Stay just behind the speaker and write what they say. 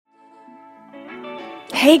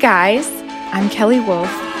Hey guys, I'm Kelly Wolf,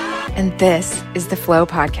 and this is the Flow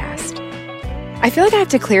Podcast. I feel like I have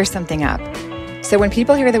to clear something up. So when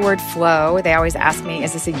people hear the word flow, they always ask me,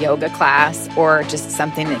 is this a yoga class or just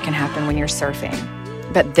something that can happen when you're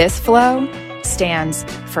surfing? But this flow stands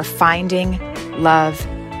for finding love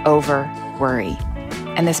over worry.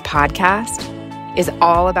 And this podcast is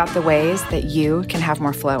all about the ways that you can have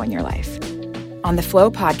more flow in your life. On the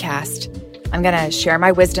Flow Podcast, I'm going to share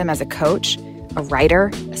my wisdom as a coach, a writer,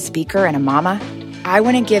 a speaker, and a mama. I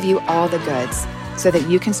want to give you all the goods so that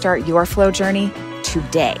you can start your flow journey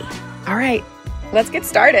today. All right, let's get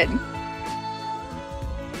started.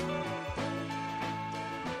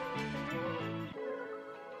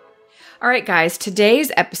 All right, guys,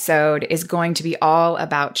 today's episode is going to be all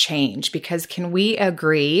about change because can we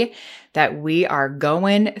agree that we are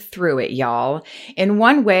going through it, y'all? In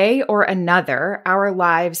one way or another, our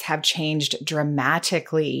lives have changed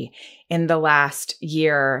dramatically in the last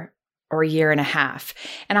year or year and a half.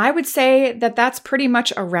 And I would say that that's pretty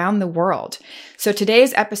much around the world. So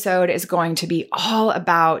today's episode is going to be all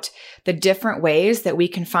about the different ways that we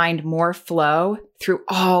can find more flow through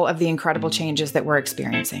all of the incredible changes that we're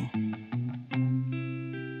experiencing.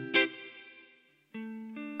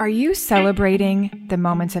 Are you celebrating the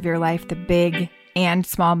moments of your life, the big and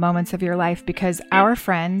small moments of your life? Because our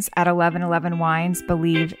friends at 1111 Wines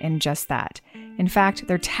believe in just that. In fact,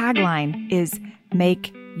 their tagline is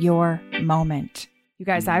 "Make your moment." You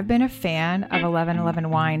guys, I've been a fan of 1111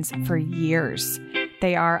 Wines for years.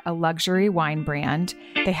 They are a luxury wine brand.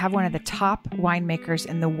 They have one of the top winemakers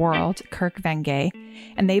in the world, Kirk Venge,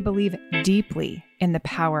 and they believe deeply in the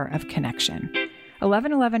power of connection.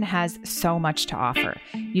 1111 has so much to offer.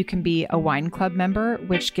 You can be a wine club member,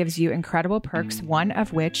 which gives you incredible perks, one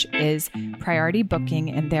of which is priority booking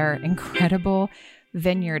in their incredible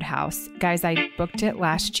vineyard house. Guys, I booked it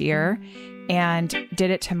last year and did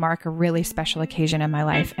it to mark a really special occasion in my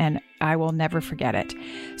life, and I will never forget it.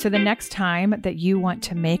 So the next time that you want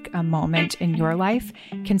to make a moment in your life,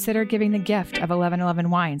 consider giving the gift of 1111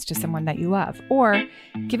 Wines to someone that you love, or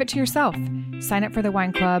give it to yourself. Sign up for the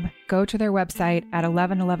wine club, go to their website at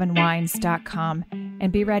 1111wines.com,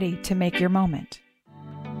 and be ready to make your moment.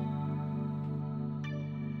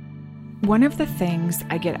 One of the things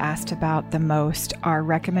I get asked about the most are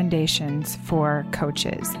recommendations for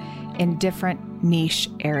coaches in different niche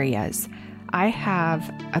areas. I have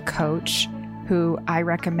a coach who I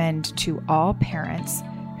recommend to all parents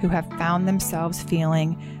who have found themselves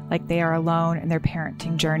feeling like they are alone in their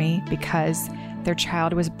parenting journey because their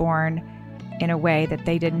child was born in a way that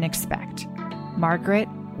they didn't expect. Margaret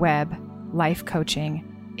Webb Life Coaching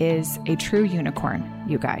is a true unicorn,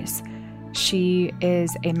 you guys. She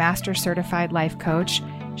is a master certified life coach.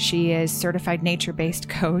 She is certified nature-based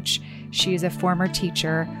coach. She is a former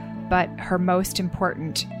teacher, but her most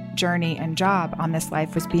important journey and job on this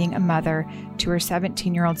life was being a mother to her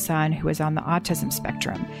 17-year-old son who is on the autism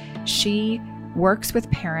spectrum. She works with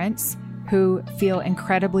parents who feel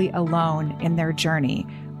incredibly alone in their journey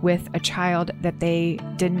with a child that they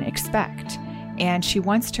didn't expect. And she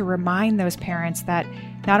wants to remind those parents that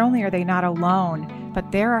not only are they not alone,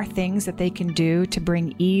 but there are things that they can do to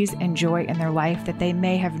bring ease and joy in their life that they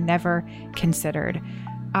may have never considered.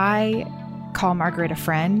 I call Margaret a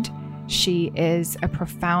friend. She is a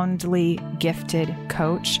profoundly gifted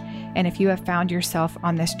coach. And if you have found yourself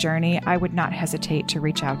on this journey, I would not hesitate to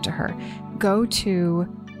reach out to her. Go to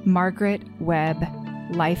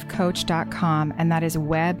margaretwebblifecoach.com, and that is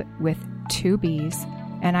Webb with 2 B's.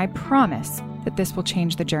 And I promise that this will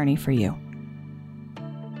change the journey for you.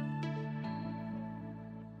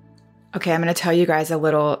 Okay, I'm going to tell you guys a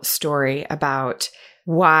little story about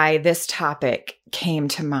why this topic came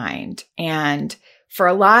to mind. And for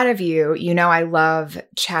a lot of you, you know, I love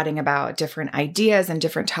chatting about different ideas and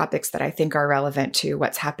different topics that I think are relevant to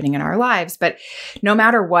what's happening in our lives. But no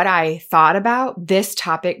matter what I thought about, this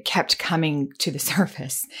topic kept coming to the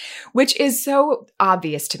surface, which is so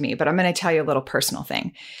obvious to me. But I'm going to tell you a little personal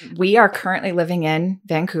thing. We are currently living in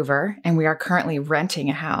Vancouver and we are currently renting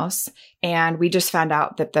a house. And we just found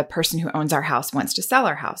out that the person who owns our house wants to sell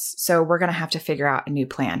our house. So we're going to have to figure out a new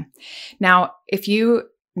plan. Now, if you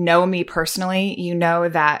know me personally, you know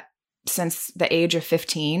that since the age of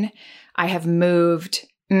 15, I have moved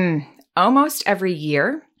almost every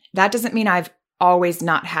year. That doesn't mean I've always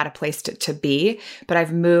not had a place to be, but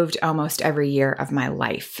I've moved almost every year of my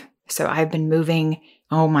life. So I've been moving,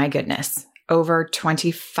 oh my goodness, over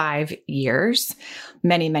 25 years,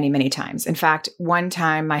 many, many, many times. In fact, one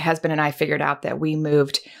time my husband and I figured out that we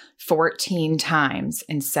moved 14 times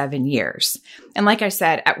in 7 years. And like I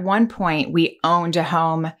said, at one point we owned a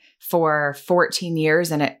home for 14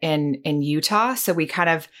 years in Utah. So we kind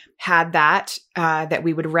of had that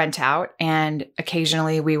we would rent out, and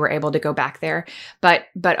occasionally we were able to go back there. But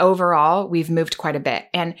overall, we've moved quite a bit.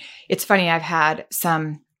 And it's funny, I've had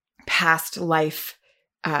some past life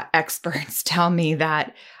experts tell me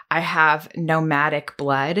that I have nomadic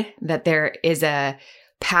blood, that there is a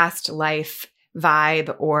past life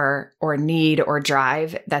vibe or need or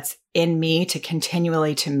drive that's in me to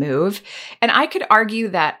continually to move. And I could argue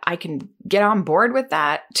that I can get on board with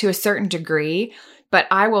that to a certain degree, but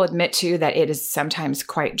I will admit too that it is sometimes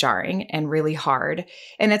quite jarring and really hard.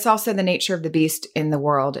 And it's also the nature of the beast in the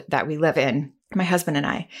world that we live in, my husband and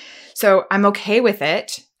I. So I'm okay with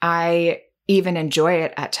it. I even enjoy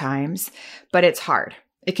it at times, but it's hard.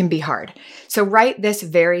 It can be hard. So right this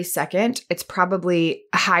very second, it's probably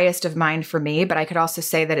highest of mind for me, but I could also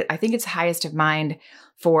say that I think it's highest of mind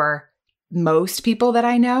for most people that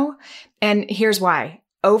I know. And here's why.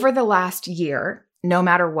 Over the last year, no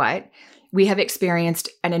matter what, we have experienced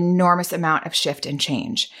an enormous amount of shift and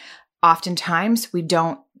change. Oftentimes, we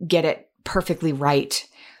don't get it perfectly right.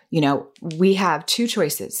 We have two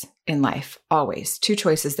choices in life, always two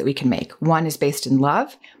choices that we can make. One is based in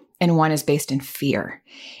love, and one is based in fear.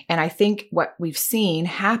 And I think what we've seen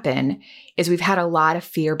happen is we've had a lot of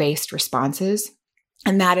fear-based responses.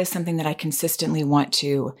 And that is something that I consistently want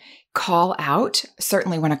to call out.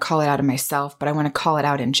 Certainly want to call it out of myself, but I want to call it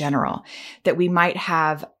out in general, that we might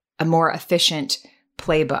have a more efficient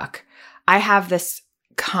playbook. I have this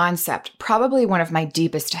concept, probably one of my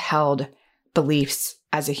deepest held beliefs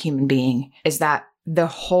as a human being, is that the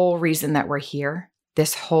whole reason that we're here,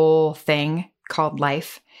 this whole thing called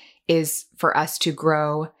life, is for us to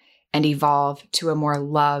grow and evolve to a more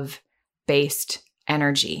love-based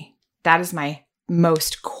energy. That is my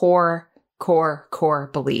most core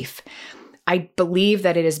belief. I believe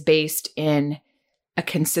that it is based in a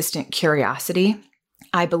consistent curiosity.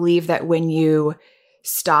 I believe that when you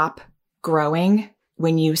stop growing,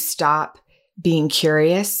 when you stop being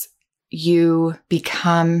curious, you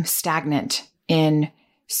become stagnant in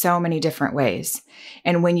so many different ways.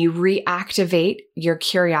 And when you reactivate your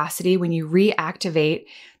curiosity, when you reactivate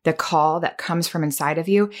the call that comes from inside of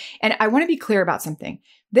you, and I want to be clear about something.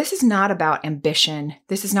 This is not about ambition.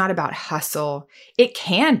 This is not about hustle. It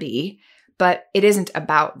can be, but it isn't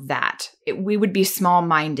about that. We would be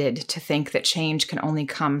small-minded to think that change can only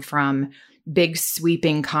come from big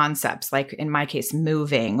sweeping concepts, like in my case,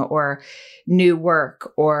 moving or new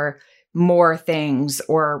work or more things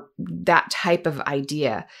or that type of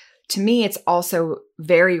idea. To me, it's also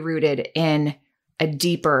very rooted in a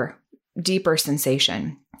deeper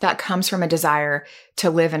sensation that comes from a desire to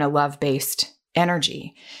live in a love-based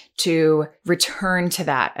energy, to return to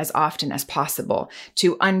that as often as possible,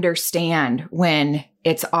 to understand when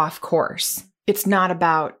it's off course. It's not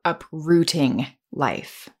about uprooting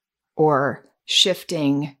life or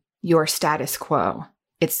shifting your status quo.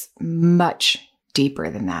 It's much deeper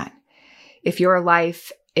than that. If your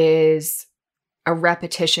life is a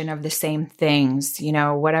repetition of the same things,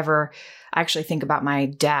 whatever. I actually think about my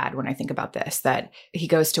dad when I think about this, that he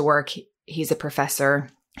goes to work. He's a professor.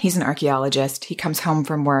 He's an archaeologist. He comes home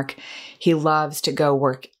from work. He loves to go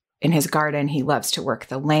work in his garden. He loves to work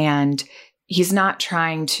the land. He's not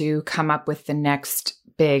trying to come up with the next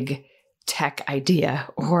big tech idea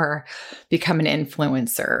or become an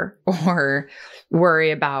influencer or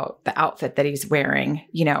worry about the outfit that he's wearing,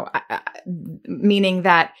 meaning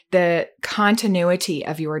that the continuity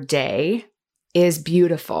of your day is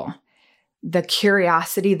beautiful. The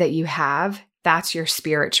curiosity that you have, that's your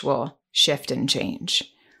spiritual shift and change.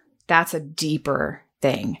 That's a deeper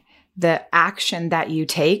thing. The action that you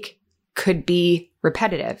take could be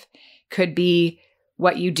repetitive, could be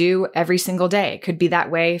what you do every single day, could be that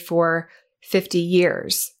way for 50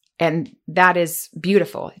 years. And that is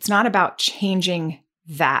beautiful. It's not about changing.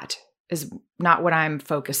 That is not what I'm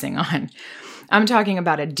focusing on. I'm talking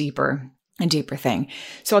about a deeper thing.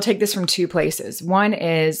 So I'll take this from two places. One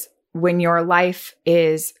is when your life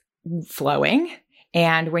is flowing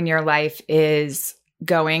and when your life is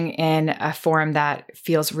going in a form that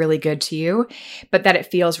feels really good to you, but that it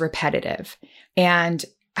feels repetitive. And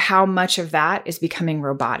how much of that is becoming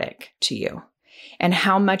robotic to you? And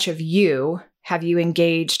how much of you have you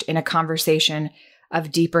engaged in a conversation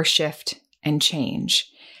of deeper shift and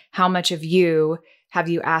change? How much of you have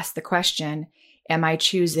you asked the question, am I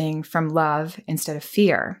choosing from love instead of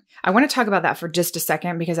fear? I want to talk about that for just a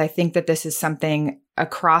second because I think that this is something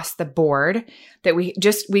across the board that we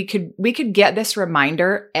could get this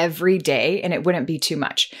reminder every day and it wouldn't be too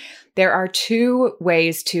much. There are two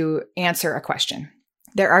ways to answer a question.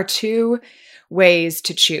 There are two ways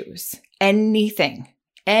to choose anything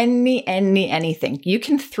anything. You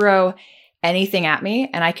can throw anything at me,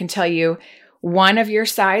 and I can tell you one of your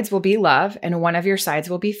sides will be love and one of your sides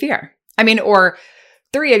will be fear. Or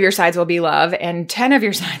 3 of your sides will be love and 10 of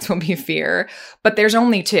your sides will be fear, but there's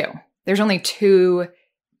only 2. There's only 2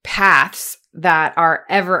 paths that are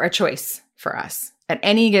ever a choice for us at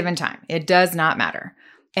any given time. It does not matter.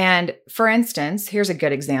 And for instance, here's a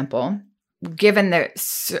good example. Given the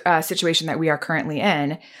situation that we are currently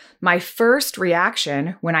in, my first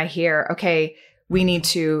reaction when I hear, okay, we need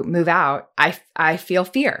to move out, I feel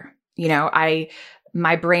fear.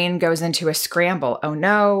 My brain goes into a scramble. Oh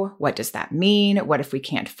no, what does that mean? What if we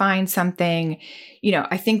can't find something?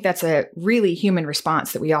 I think that's a really human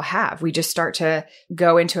response that we all have. We just start to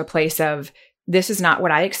go into a place of, this is not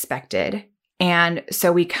what I expected. And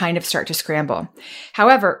so we kind of start to scramble.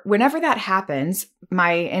 However, whenever that happens,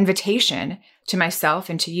 my invitation to myself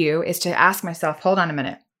and to you is to ask myself, hold on a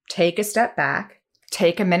minute, take a step back,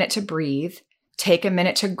 take a minute to breathe, take a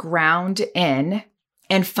minute to ground in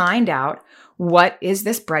and find out, what is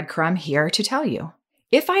this breadcrumb here to tell you?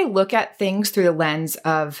 If I look at things through the lens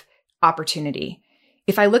of opportunity,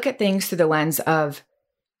 if I look at things through the lens of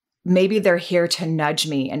maybe they're here to nudge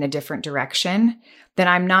me in a different direction, then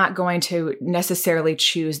I'm not going to necessarily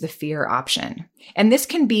choose the fear option. And this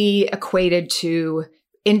can be equated to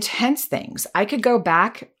intense things. I could go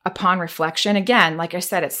back upon reflection. Again, like I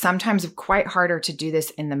said, it's sometimes quite harder to do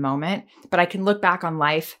this in the moment, but I can look back on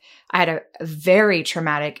life. I had a very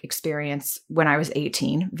traumatic experience when I was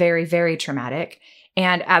 18, very, very traumatic.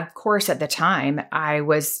 And of course, at the time, I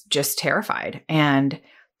was just terrified and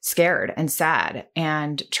scared and sad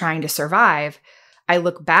and trying to survive. I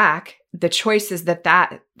look back, the choices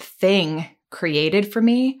that thing created for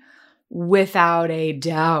me, without a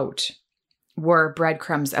doubt, were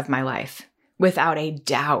breadcrumbs of my life. Without a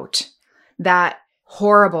doubt. That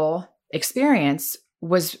horrible experience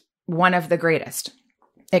was one of the greatest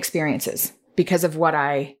experiences because of what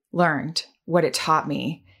I learned, what it taught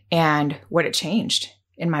me, and what it changed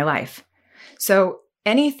in my life. So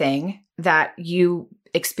anything that you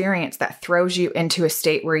experience that throws you into a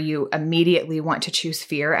state where you immediately want to choose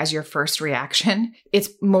fear as your first reaction, it's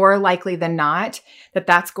more likely than not that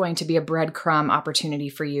that's going to be a breadcrumb opportunity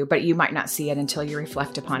for you, but you might not see it until you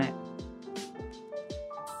reflect upon it.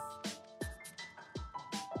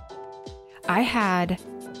 I had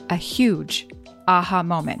a huge aha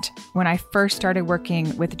moment when I first started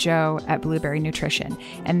working with Joe at Blueberry Nutrition,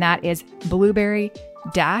 and that is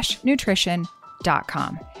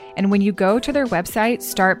blueberry-nutrition.com. And when you go to their website,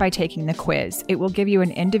 start by taking the quiz. It will give you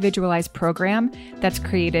an individualized program that's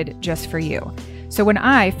created just for you. So when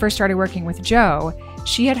I first started working with Joe,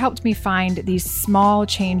 she had helped me find these small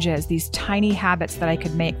changes, these tiny habits that I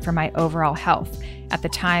could make for my overall health. At the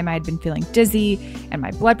time, I had been feeling dizzy and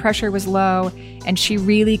my blood pressure was low, and she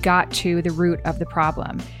really got to the root of the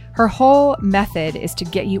problem. Her whole method is to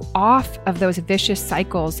get you off of those vicious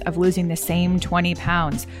cycles of losing the same 20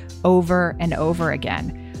 pounds over and over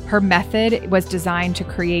again. Her method was designed to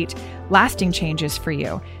create lasting changes for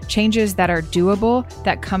you, changes that are doable,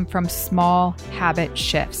 that come from small habit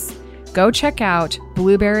shifts. Go check out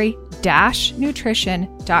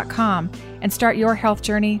blueberry-nutrition.com and start your health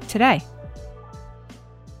journey today.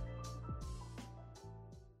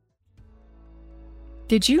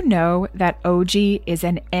 Did you know that OG is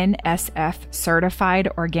an NSF certified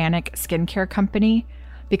organic skincare company?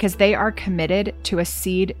 Because they are committed to a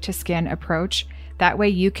seed to skin approach. That way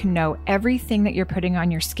you can know everything that you're putting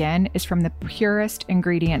on your skin is from the purest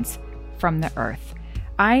ingredients from the earth.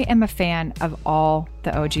 I am a fan of all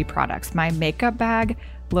the OG products. My makeup bag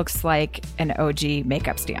looks like an OG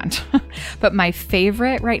makeup stand. But my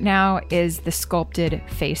favorite right now is the sculpted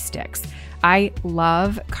face sticks. I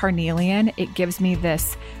love carnelian. It gives me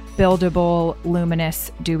this buildable,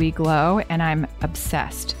 luminous, dewy glow, and I'm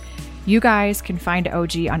obsessed. You guys can find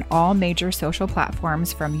OG on all major social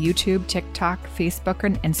platforms from YouTube, TikTok, Facebook,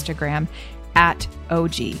 and Instagram at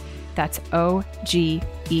OG. That's OGEE.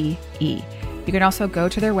 You can also go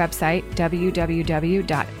to their website, www.og.com,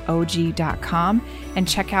 and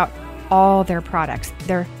check out all their products.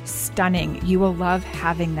 They're stunning. You will love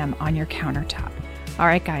having them on your countertop. All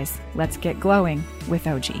right, guys, let's get glowing with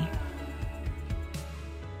OG.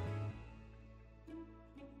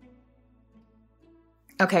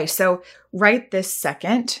 Okay, so right this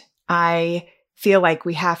second, I feel like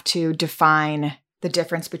we have to define the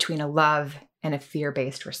difference between a love and a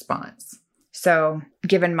fear-based response. So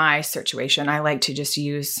given my situation, I like to just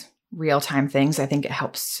use real-time things. I think it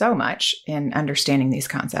helps so much in understanding these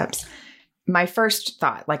concepts. My first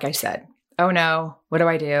thought, like I said, oh no, what do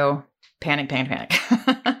I do? Panic, panic,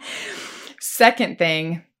 panic. Second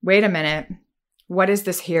thing, wait a minute. What is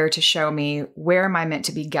this here to show me? Where am I meant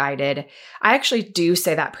to be guided? I actually do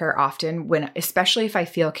say that prayer often especially if I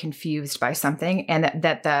feel confused by something and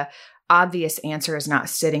that the obvious answer is not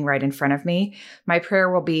sitting right in front of me. My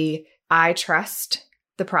prayer will be, I trust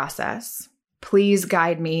the process. Please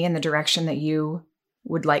guide me in the direction that you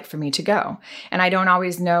would like for me to go. And I don't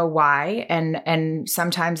always know why. And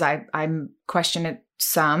sometimes I'm question it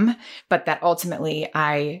some, but that ultimately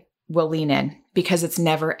I will lean in because it's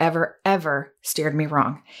never, ever, ever steered me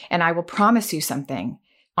wrong. And I will promise you something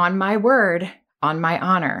on my word, on my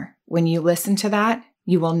honor. When you listen to that,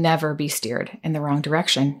 you will never be steered in the wrong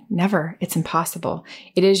direction. Never. It's impossible.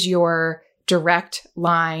 It is your direct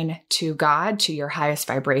line to God, to your highest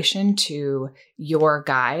vibration, to your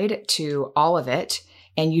guide, to all of it.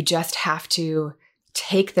 And you just have to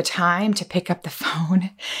take the time to pick up the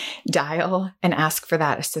phone, dial, and ask for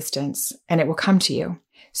that assistance, and it will come to you.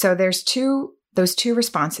 So there's those two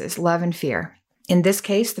responses, love and fear. In this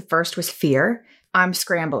case, the first was fear. I'm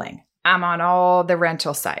scrambling. I'm on all the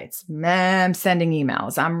rental sites. I'm sending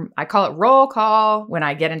emails. I call it roll call when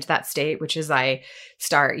I get into that state, which is I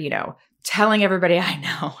start, telling everybody I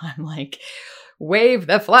know. I'm like, wave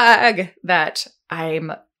the flag that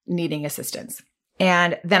I'm needing assistance.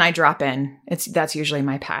 And then I drop in. That's usually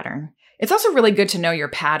my pattern. It's also really good to know your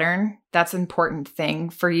pattern. That's an important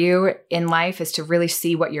thing for you in life, is to really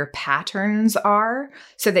see what your patterns are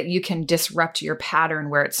so that you can disrupt your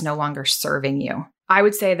pattern where it's no longer serving you. I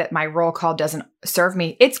would say that my roll call doesn't serve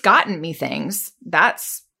me. It's gotten me things.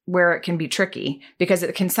 That's where it can be tricky because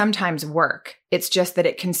it can sometimes work. It's just that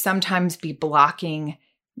it can sometimes be blocking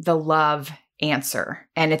the love answer,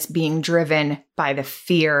 and it's being driven by the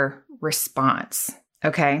fear response.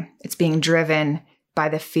 Okay? It's being driven by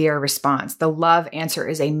the fear response. The love answer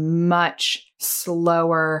is a much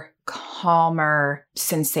slower, calmer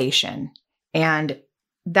sensation. And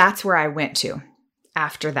that's where I went to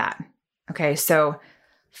after that. Okay, so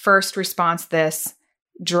first response, this,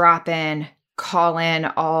 drop in, call in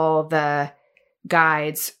all the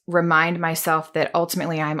guides, remind myself that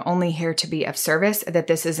ultimately I'm only here to be of service, that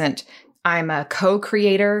this isn't, I'm a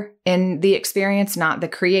co-creator in the experience, not the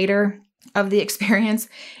creator of the experience.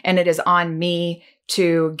 And it is on me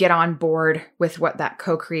to get on board with what that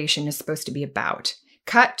co-creation is supposed to be about.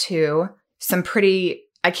 Cut to some pretty,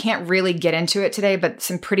 I can't really get into it today, but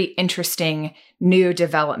some pretty interesting new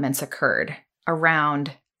developments occurred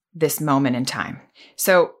around this moment in time.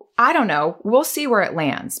 So I don't know. We'll see where it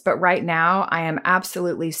lands. But right now, I am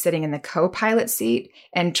absolutely sitting in the co-pilot seat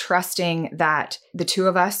and trusting that the two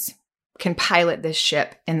of us can pilot this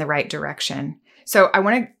ship in the right direction. So I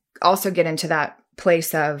want to also get into that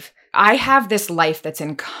place of, I have this life that's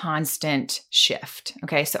in constant shift.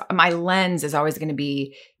 Okay. So my lens is always going to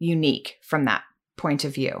be unique from that point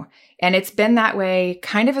of view. And it's been that way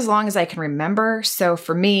kind of as long as I can remember. So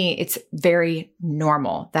for me, it's very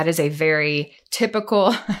normal. That is a very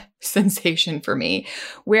typical sensation for me,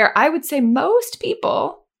 where I would say most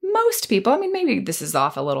people, I mean, maybe this is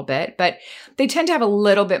off a little bit, but they tend to have a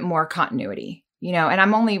little bit more continuity. And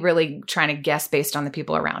I'm only really trying to guess based on the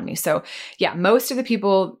people around me. So yeah, most of the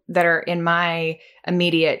people that are in my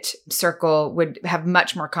immediate circle would have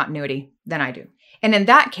much more continuity than I do. And in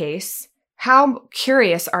that case, how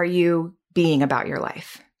curious are you being about your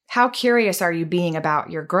life? How curious are you being about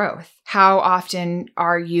your growth? How often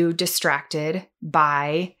are you distracted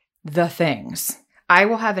by the things? I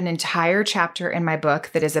will have an entire chapter in my book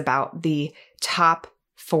that is about the top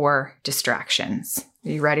 4 distractions. Are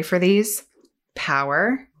you ready for these?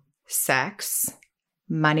 Power, sex,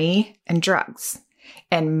 money, and drugs.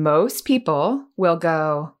 And most people will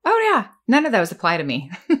go, oh yeah, none of those apply to me.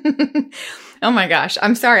 Oh my gosh.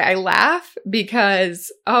 I'm sorry. I laugh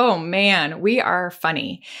because, oh man, we are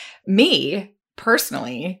funny. Me,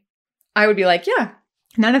 personally, I would be like, yeah,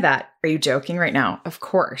 none of that. Are you joking right now? Of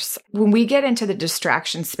course. When we get into the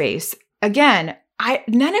distraction space, again,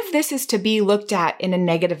 none of this is to be looked at in a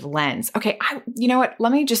negative lens. Okay. You know what?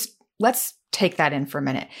 Let's take that in for a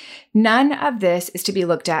minute. None of this is to be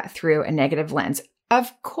looked at through a negative lens.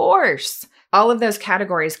 Of course, all of those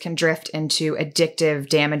categories can drift into addictive,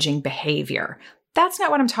 damaging behavior. That's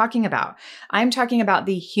not what I'm talking about. I'm talking about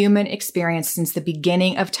the human experience since the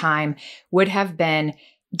beginning of time would have been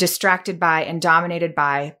distracted by and dominated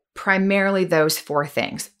by primarily those 4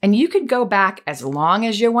 things. And you could go back as long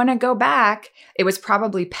as you want to go back. It was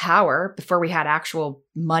probably power before we had actual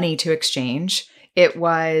money to exchange. It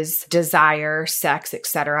was desire, sex,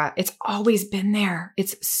 etc. It's always been there.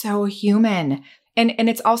 It's so human. And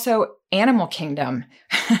it's also animal kingdom.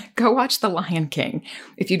 Go watch The Lion King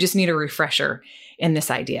if you just need a refresher in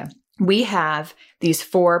this idea. we have these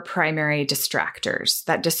 4 primary distractors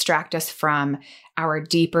that distract us from our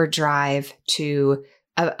deeper drive to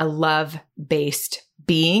a love-based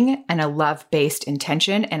being and a love-based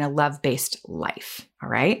intention and a love-based life. All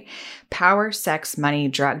right. Power, sex, money,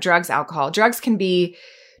 drugs, alcohol. Drugs can be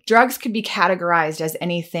categorized as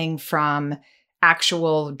anything from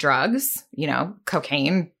actual drugs,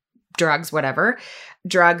 cocaine, drugs, whatever,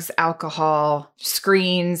 drugs, alcohol,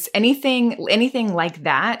 screens, anything like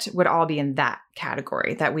that would all be in that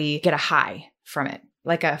category, that we get a high from it,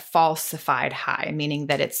 like a falsified high, meaning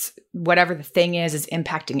that it's whatever the thing is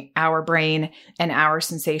impacting our brain and our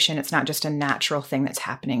sensation. It's not just a natural thing that's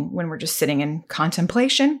happening when we're just sitting in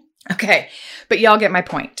contemplation. Okay. But y'all get my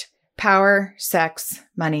point. Power, sex,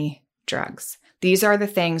 money, drugs. These are the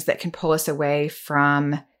things that can pull us away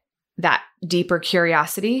from that deeper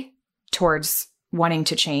curiosity towards wanting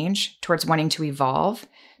to change, towards wanting to evolve,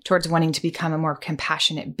 towards wanting to become a more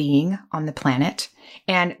compassionate being on the planet.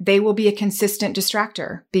 And they will be a consistent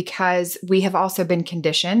distractor because we have also been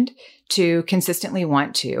conditioned to consistently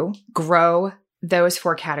want to grow those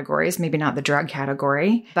 4 categories, maybe not the drug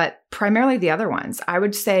category, but primarily the other ones. I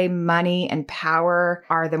would say money and power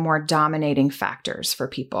are the more dominating factors for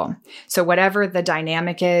people. So whatever the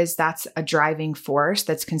dynamic is, that's a driving force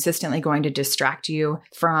that's consistently going to distract you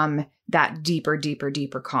from that deeper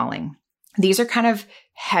calling. These are kind of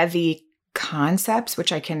heavy concepts,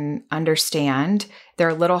 which I can understand. They're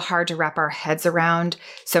a little hard to wrap our heads around.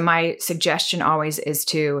 So my suggestion always is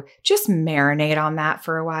to just marinate on that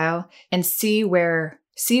for a while and see where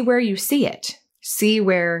you see it. See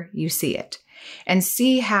where you see it. And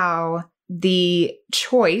see how the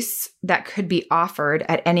choice that could be offered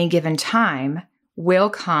at any given time will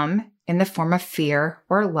come in the form of fear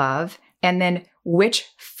or love. And then which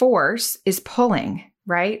force is pulling,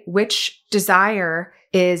 right? Which desire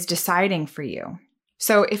is deciding for you.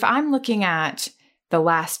 So if I'm looking at the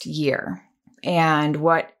last year and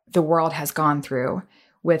what the world has gone through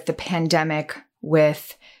with the pandemic,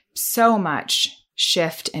 with so much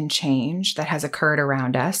shift and change that has occurred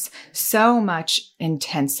around us, so much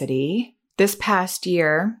intensity, this past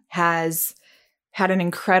year has had an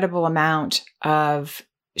incredible amount of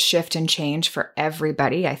shift and change for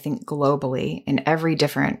everybody, I think globally in every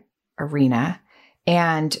different arena.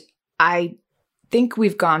 And I think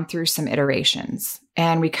we've gone through some iterations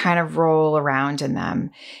and we kind of roll around in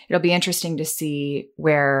them. It'll be interesting to see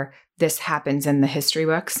where this happens in the history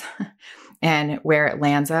books and where it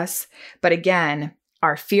lands us. But again,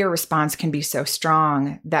 our fear response can be so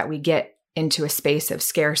strong that we get into a space of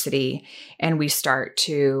scarcity and we start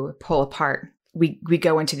to pull apart. We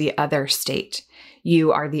go into the other state.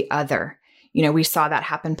 You are the other. We saw that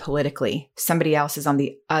happen politically. Somebody else is on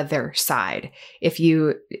the other side. If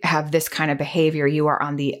you have this kind of behavior, you are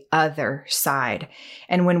on the other side.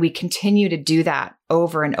 And when we continue to do that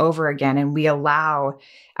over and over again, and we allow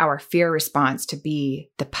our fear response to be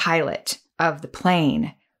the pilot of the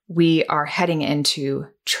plane, we are heading into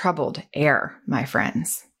troubled air, my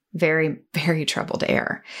friends. Very, very troubled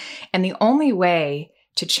air. And the only way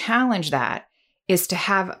to challenge that is to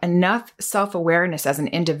have enough self-awareness as an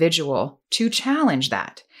individual to challenge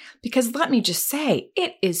that. Because let me just say,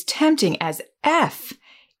 it is tempting as F.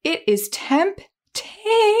 It is tempting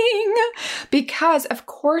because of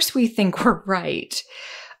course we think we're right.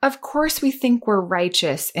 Of course we think we're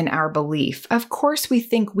righteous in our belief. Of course we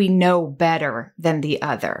think we know better than the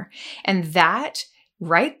other. And that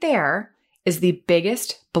right there is the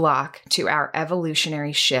biggest block to our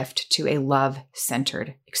evolutionary shift to a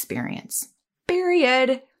love-centered experience.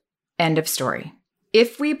 Period. End of story.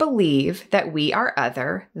 If we believe that we are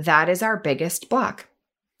other, that is our biggest block.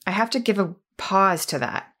 I have to give a pause to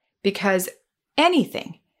that because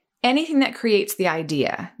anything that creates the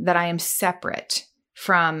idea that I am separate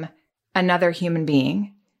from another human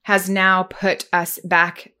being has now put us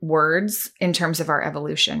backwards in terms of our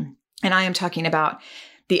evolution. And I am talking about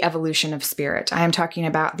the evolution of spirit. I am talking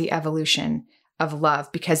about the evolution of love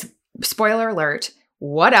because, spoiler alert,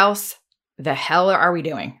 what else the hell are we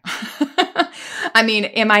doing? I mean,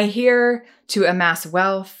 am I here to amass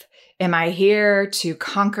wealth? Am I here to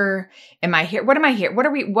conquer? Am I here? What am I here? What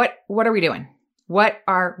are we doing? What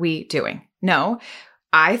are we doing? No,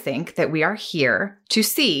 I think that we are here to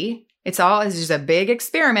see, it's just a big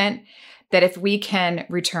experiment, that if we can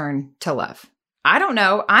return to love. I don't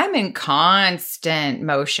know. I'm in constant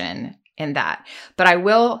motion in that, but I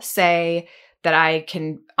will say that I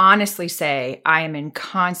can honestly say I am in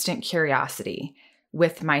constant curiosity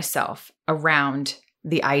with myself around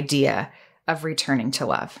the idea of returning to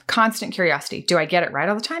love. Constant curiosity. Do I get it right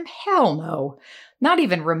all the time? Hell no. Not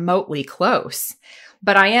even remotely close.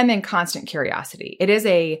 But I am in constant curiosity. It is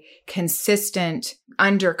a consistent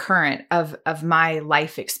undercurrent of my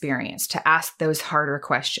life experience to ask those harder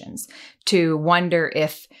questions, to wonder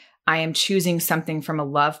if I am choosing something from a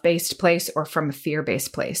love-based place or from a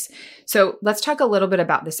fear-based place. So let's talk a little bit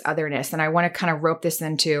about this otherness. And I want to kind of rope this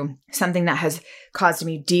into something that has caused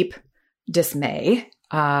me deep dismay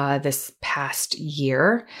this past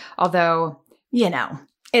year. Although,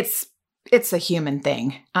 it's a human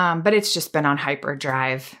thing, but it's just been on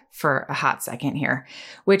hyperdrive for a hot second here,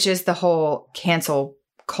 which is the whole cancel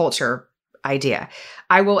culture idea.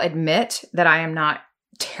 I will admit that I am not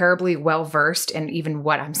terribly well versed in even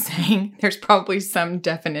what I'm saying. There's probably some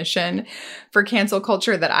definition for cancel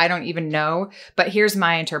culture that I don't even know, but here's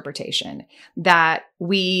my interpretation: that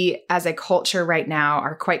we as a culture right now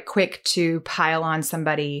are quite quick to pile on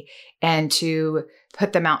somebody and to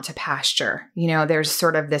put them out to pasture. There's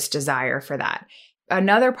sort of this desire for that.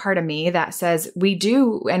 Another part of me that says we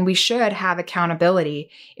do and we should have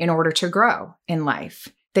accountability in order to grow in life.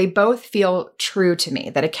 They both feel true to me,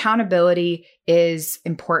 that accountability is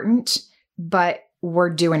important, but we're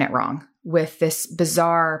doing it wrong with this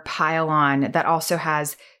bizarre pile on that also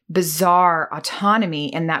has bizarre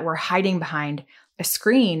autonomy in that we're hiding behind a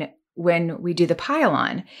screen when we do the pile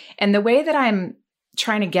on. And the way that I'm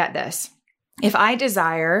trying to get this, if I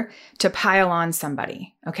desire to pile on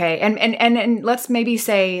somebody, okay, and let's maybe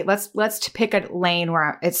say, let's pick a lane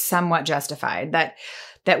where it's somewhat justified,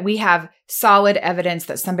 that we have solid evidence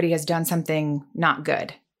that somebody has done something not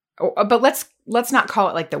good. But let's not call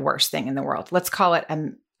it like the worst thing in the world. Let's call it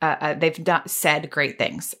they've said great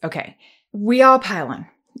things. Okay. We all pile on.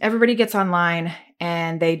 Everybody gets online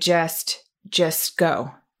and they just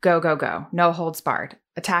go. No holds barred.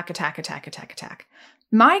 Attack.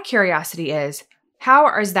 My curiosity is,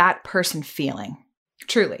 how is that person feeling?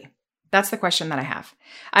 Truly. That's the question that I have.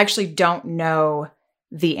 I actually don't know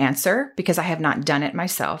the answer because I have not done it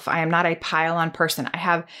myself. I am not a pile on person. I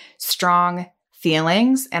have strong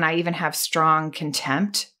feelings and I even have strong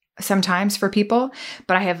contempt sometimes for people,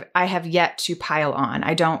 but I have yet to pile on.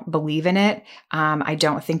 I don't believe in it. I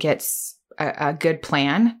don't think it's a good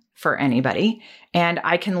plan for anybody. And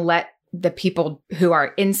I can let the people who are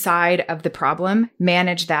inside of the problem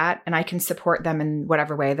manage that, and I can support them in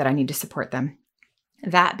whatever way that I need to support them.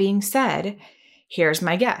 That being said, here's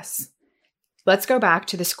my guess. Let's go back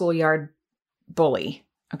to the schoolyard bully,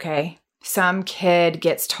 okay? Some kid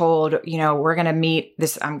gets told, we're going to meet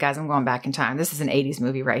this. Guys, I'm going back in time. This is an 80s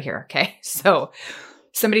movie right here, okay? So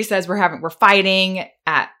somebody says we're fighting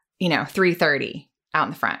at, 3:30 out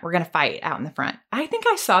in the front. We're going to fight out in the front. I think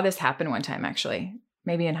I saw this happen one time, actually,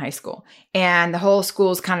 maybe in high school. And the whole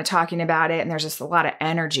school's kind of talking about it, and there's just a lot of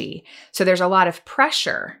energy. So there's a lot of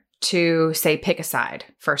pressure to say, pick a side,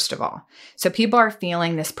 first of all. So people are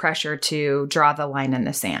feeling this pressure to draw the line in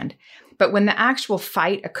the sand. But when the actual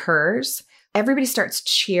fight occurs, everybody starts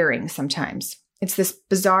cheering sometimes. It's this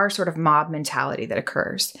bizarre sort of mob mentality that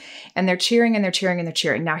occurs. And they're cheering and they're cheering and they're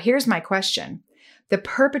cheering. Now, here's my question. The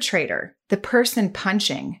perpetrator, the person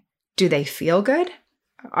punching, do they feel good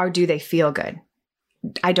or do they feel good?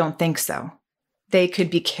 I don't think so. They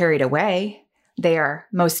could be carried away. They are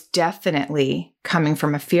most definitely coming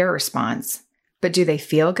from a fear response. But do they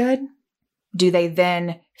feel good? Do they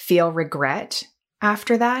then feel regret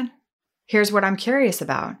after that? Here's what I'm curious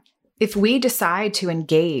about. If we decide to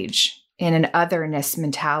engage in an otherness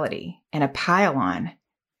mentality and a pile-on,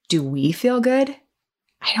 do we feel good?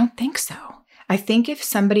 I don't think so. I think if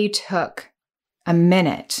somebody took a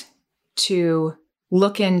minute to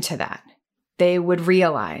look into that, they would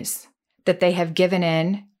realize that they have given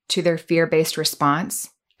in to their fear-based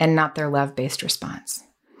response and not their love-based response.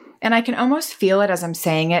 And I can almost feel it as I'm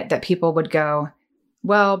saying it, that people would go,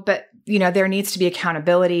 well, but there needs to be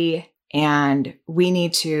accountability and we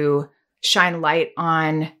need to shine light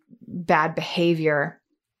on bad behavior.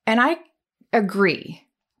 And I agree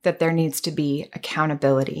that there needs to be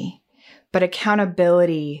accountability, but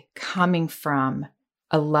accountability coming from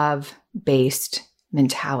a love-based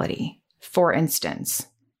mentality. For instance,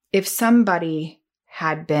 if somebody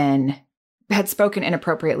had spoken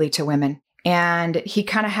inappropriately to women and he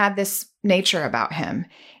kind of had this nature about him,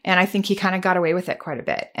 and I think he kind of got away with it quite a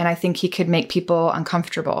bit, and I think he could make people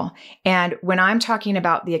uncomfortable. And when I'm talking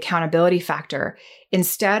about the accountability factor,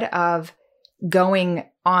 instead of going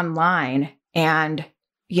online and,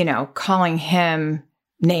 calling him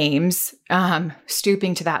names,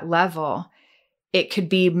 stooping to that level, it could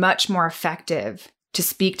be much more effective to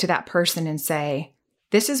speak to that person and say,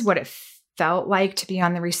 this is what it felt like to be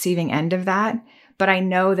on the receiving end of that, but I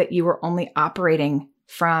know that you were only operating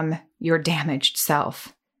from your damaged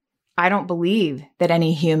self. I don't believe that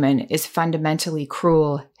any human is fundamentally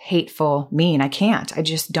cruel, hateful, mean. I can't. I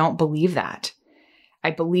just don't believe that.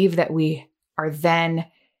 I believe that we are then,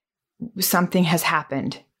 something has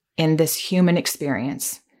happened in this human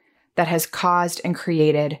experience that has caused and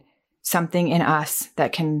created something in us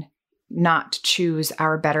that can not choose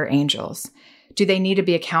our better angels. Do they need to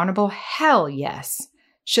be accountable? Hell yes.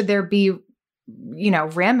 Should there be,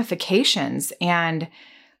 ramifications and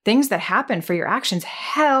things that happen for your actions?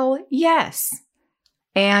 Hell yes.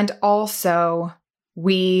 And also,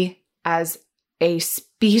 we as a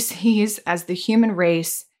species, as the human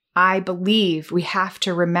race, I believe we have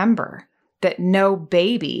to remember that no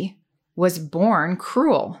baby was born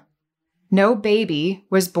cruel. No baby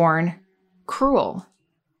was born cruel.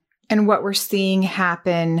 And what we're seeing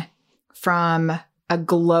happen from a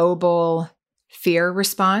global fear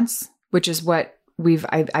response, which is what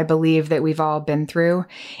I believe that we've all been through.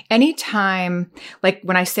 Anytime, like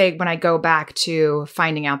when I go back to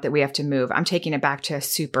finding out that we have to move, I'm taking it back to a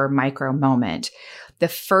super micro moment. The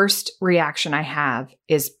first reaction I have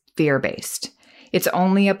is fear-based. It's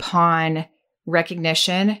only upon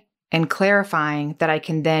recognition and clarifying that I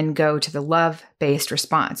can then go to the love-based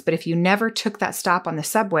response. But if you never took that stop on the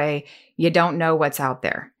subway, you don't know what's out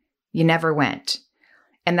there. You never went.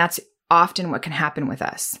 And that's often what can happen with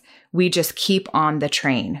us. We just keep on the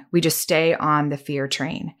train. We just stay on the fear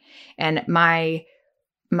train. And my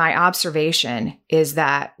observation is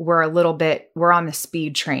that we're on the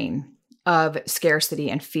speed train of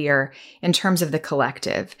scarcity and fear in terms of the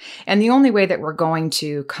collective. And the only way that we're going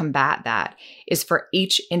to combat that is for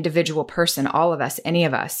each individual person, all of us, any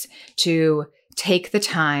of us, to take the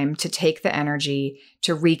time, to take the energy,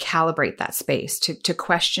 to recalibrate that space, to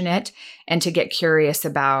question it, and to get curious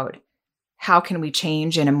about how can we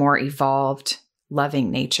change in a more evolved, loving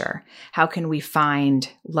nature? How can we find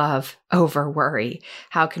love over worry?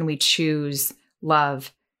 How can we choose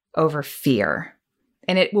love over fear?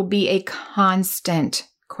 And it will be a constant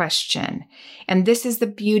question. And this is the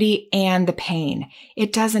beauty and the pain.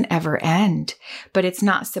 It doesn't ever end, but it's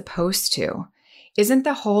not supposed to. Isn't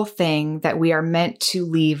the whole thing that we are meant to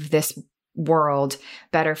leave this world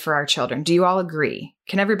better for our children? Do you all agree?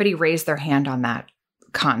 Can everybody raise their hand on that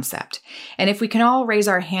concept? And if we can all raise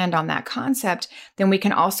our hand on that concept, then we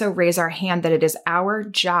can also raise our hand that it is our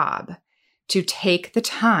job to take the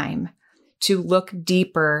time to look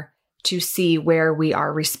deeper to see where we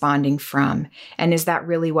are responding from. And is that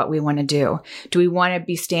really what we want to do? Do we want to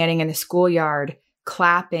be standing in the schoolyard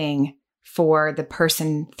clapping for the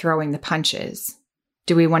person throwing the punches?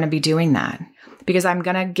 Do we want to be doing that? Because I'm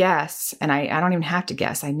going to guess, and I don't even have to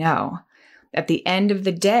guess, I know, at the end of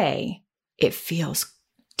the day, it feels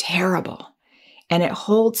terrible. And it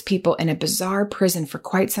holds people in a bizarre prison for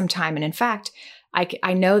quite some time. And in fact,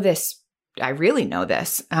 I know this, I really know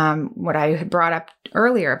this, what I had brought up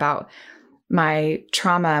earlier about my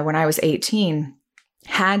trauma when I was 18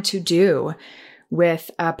 had to do with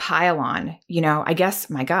a pile-on. I guess,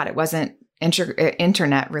 my God, it wasn't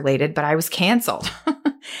internet related, but I was canceled.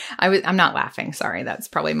 I'm not laughing. Sorry. That's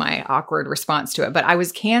probably my awkward response to it, but I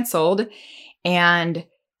was canceled and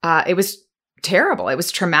it was terrible. It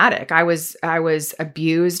was traumatic. I was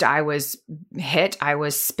abused. I was hit. I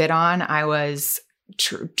was spit on. I was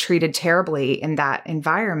treated terribly in that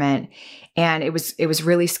environment. And it was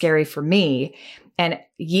really scary for me. And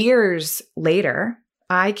years later,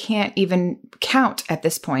 I can't even count at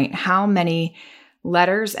this point how many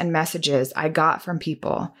letters and messages I got from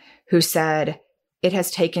people who said, it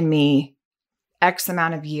has taken me X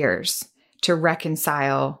amount of years to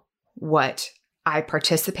reconcile what I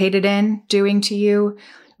participated in doing to you,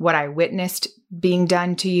 what I witnessed being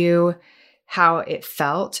done to you, how it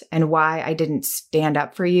felt, and why I didn't stand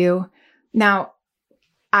up for you. Now,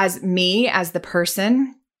 as me, as the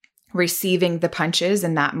person receiving the punches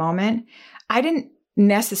in that moment, I didn't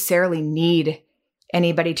necessarily need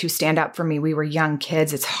anybody to stand up for me. We were young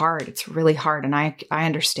kids. It's hard. It's really hard. And I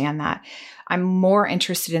understand that. I'm more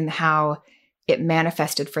interested in how it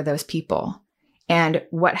manifested for those people and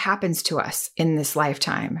what happens to us in this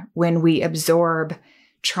lifetime when we absorb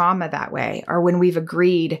trauma that way, or when we've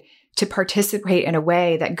agreed to participate in a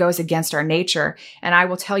way that goes against our nature. And I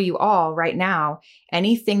will tell you all right now,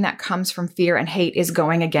 anything that comes from fear and hate is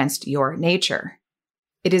going against your nature.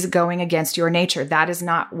 It is going against your nature. That is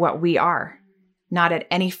not what we are. Not at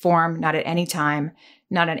any form, not at any time,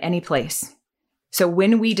 not at any place. So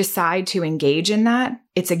when we decide to engage in that,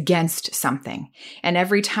 it's against something. And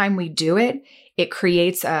every time we do it, it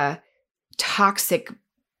creates a toxic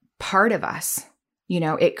part of us.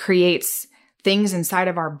 It creates things inside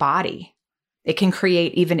of our body. It can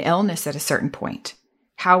create even illness at a certain point.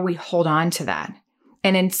 How we hold on to that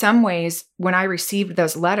And in some ways, when I received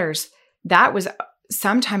those letters, that was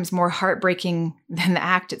sometimes more heartbreaking than the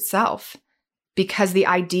act itself, because the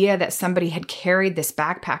idea that somebody had carried this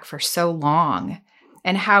backpack for so long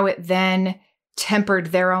and how it then tempered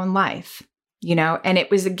their own life, and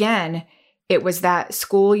it was that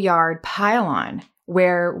schoolyard pile-on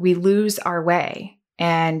where we lose our way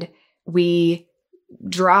and we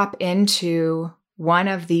drop into one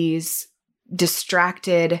of these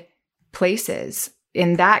distracted places.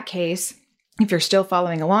 In that case, if you're still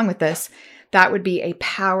following along with this, that would be a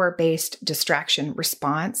power-based distraction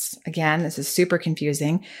response. Again, this is super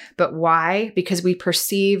confusing, but why? Because we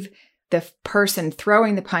perceive the person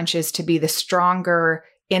throwing the punches to be the stronger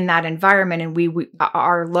in that environment, and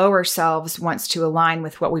our lower selves wants to align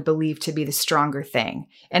with what we believe to be the stronger thing.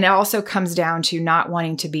 And it also comes down to not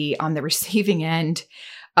wanting to be on the receiving end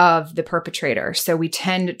of the perpetrator. So we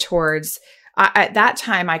tend towards, at that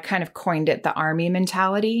time, I kind of coined it the army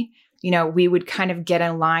mentality. We would kind of get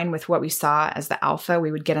in line with what we saw as the alpha.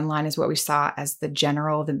 We would get in line as what we saw as the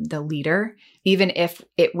general, the leader, even if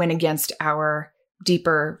it went against our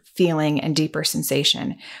deeper feeling and deeper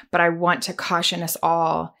sensation. But I want to caution us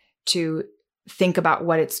all to think about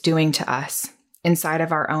what it's doing to us inside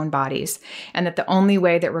of our own bodies, and that the only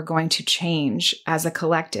way that we're going to change as a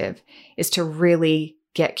collective is to really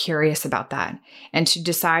get curious about that and to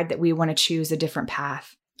decide that we want to choose a different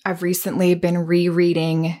path. I've recently been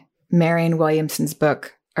rereading Marianne Williamson's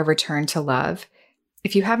book, A Return to Love.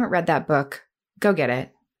 If you haven't read that book, go get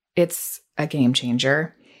it. It's a game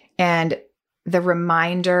changer. And the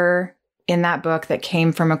reminder in that book that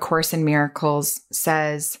came from A Course in Miracles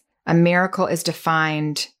says, a miracle is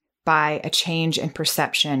defined by a change in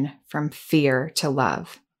perception from fear to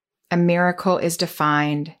love. A miracle is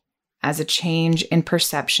defined as a change in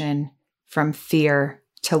perception from fear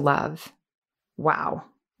to love. Wow.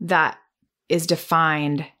 That is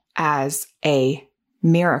defined as a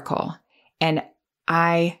miracle. And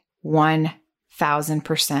I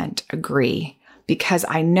 1000% agree, because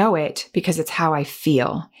I know it, because it's how I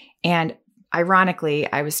feel. And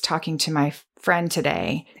ironically, I was talking to my friend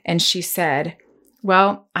today, and she said,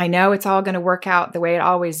 well, I know it's all going to work out the way it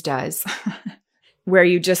always does, where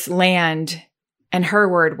you just land, and her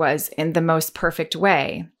word was, in the most perfect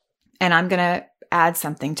way. And I'm going to add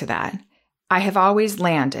something to that. I have always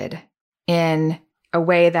landed in a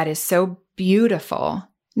way that is so beautiful,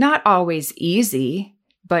 not always easy,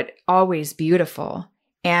 but always beautiful.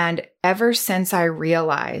 And ever since I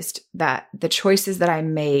realized that the choices that I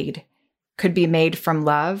made could be made from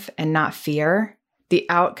love and not fear, the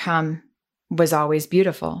outcome was always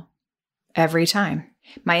beautiful every time.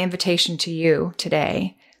 My invitation to you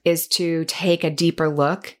today is to take a deeper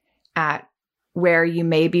look at where you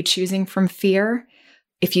may be choosing from fear.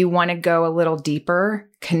 If you want to go a little deeper,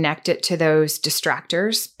 connect it to those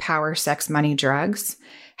distractors, power, sex, money, drugs,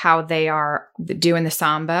 how they are doing the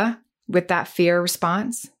samba with that fear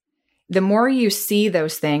response. The more you see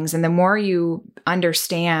those things and the more you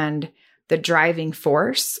understand the driving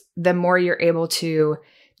force, the more you're able to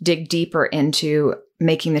dig deeper into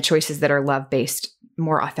making the choices that are love-based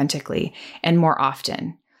more authentically and more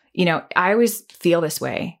often. I always feel this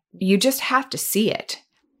way. You just have to see it.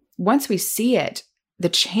 Once we see it, the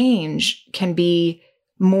change can be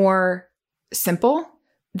more simple.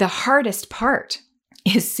 The hardest part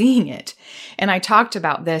is seeing it. And I talked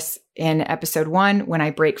about this in episode 1 when I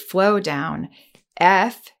break flow down.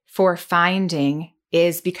 F for finding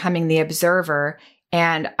is becoming the observer.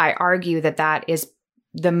 And I argue that that is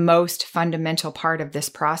the most fundamental part of this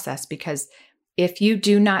process, because if you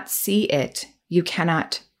do not see it, you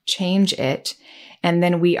cannot change it. And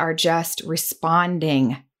then we are just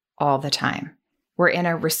responding all the time. We're in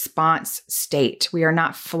a response state. We are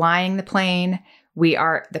not flying the plane. We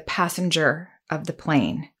are the passenger of the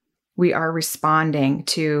plane. We are responding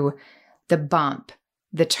to the bump,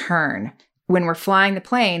 the turn. When we're flying the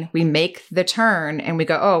plane, we make the turn and we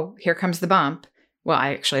go, oh, here comes the bump. Well,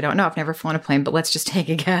 I actually don't know. I've never flown a plane, but let's just take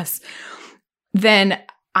a guess. Then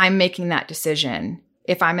I'm making that decision.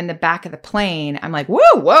 If I'm in the back of the plane, I'm like,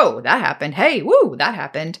 whoa, that happened. Hey, whoa, that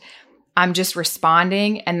happened. I'm just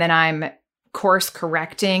responding, and then I'm course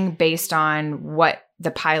correcting based on what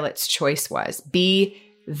the pilot's choice was. Be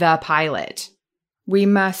the pilot. We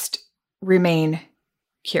must remain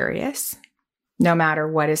curious no matter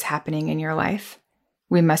what is happening in your life.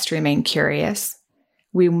 We must remain curious.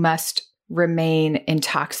 We must remain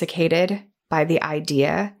intoxicated by the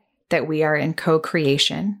idea that we are in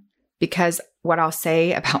co-creation, because what I'll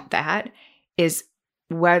say about that is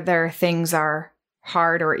whether things are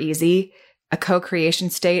hard or easy, a co-creation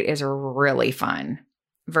state is really fun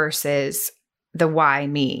versus the why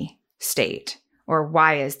me state Or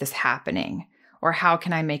why is this happening? Or how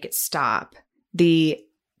can I make it stop? The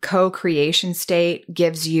co-creation state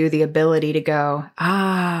gives you the ability to go,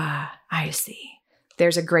 I see.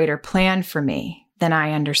 There's a greater plan for me than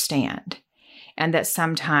I understand. And that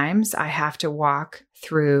sometimes I have to walk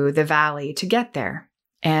through the valley to get there.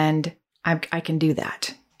 And I can do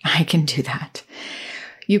that. I can do that.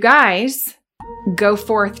 You guys, go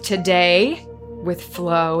forth today with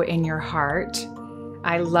flow in your heart.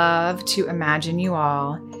 I love to imagine you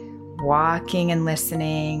all walking and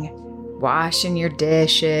listening, washing your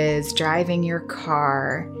dishes, driving your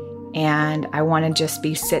car. And I want to just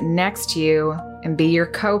be sitting next to you and be your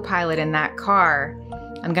co-pilot in that car.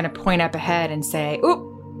 I'm going to point up ahead and say,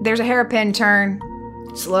 oop, there's a hairpin turn.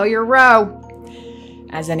 Slow your row,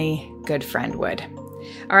 as any good friend would.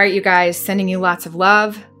 All right, you guys, sending you lots of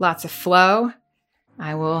love, lots of flow.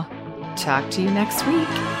 I will talk to you next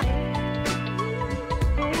week.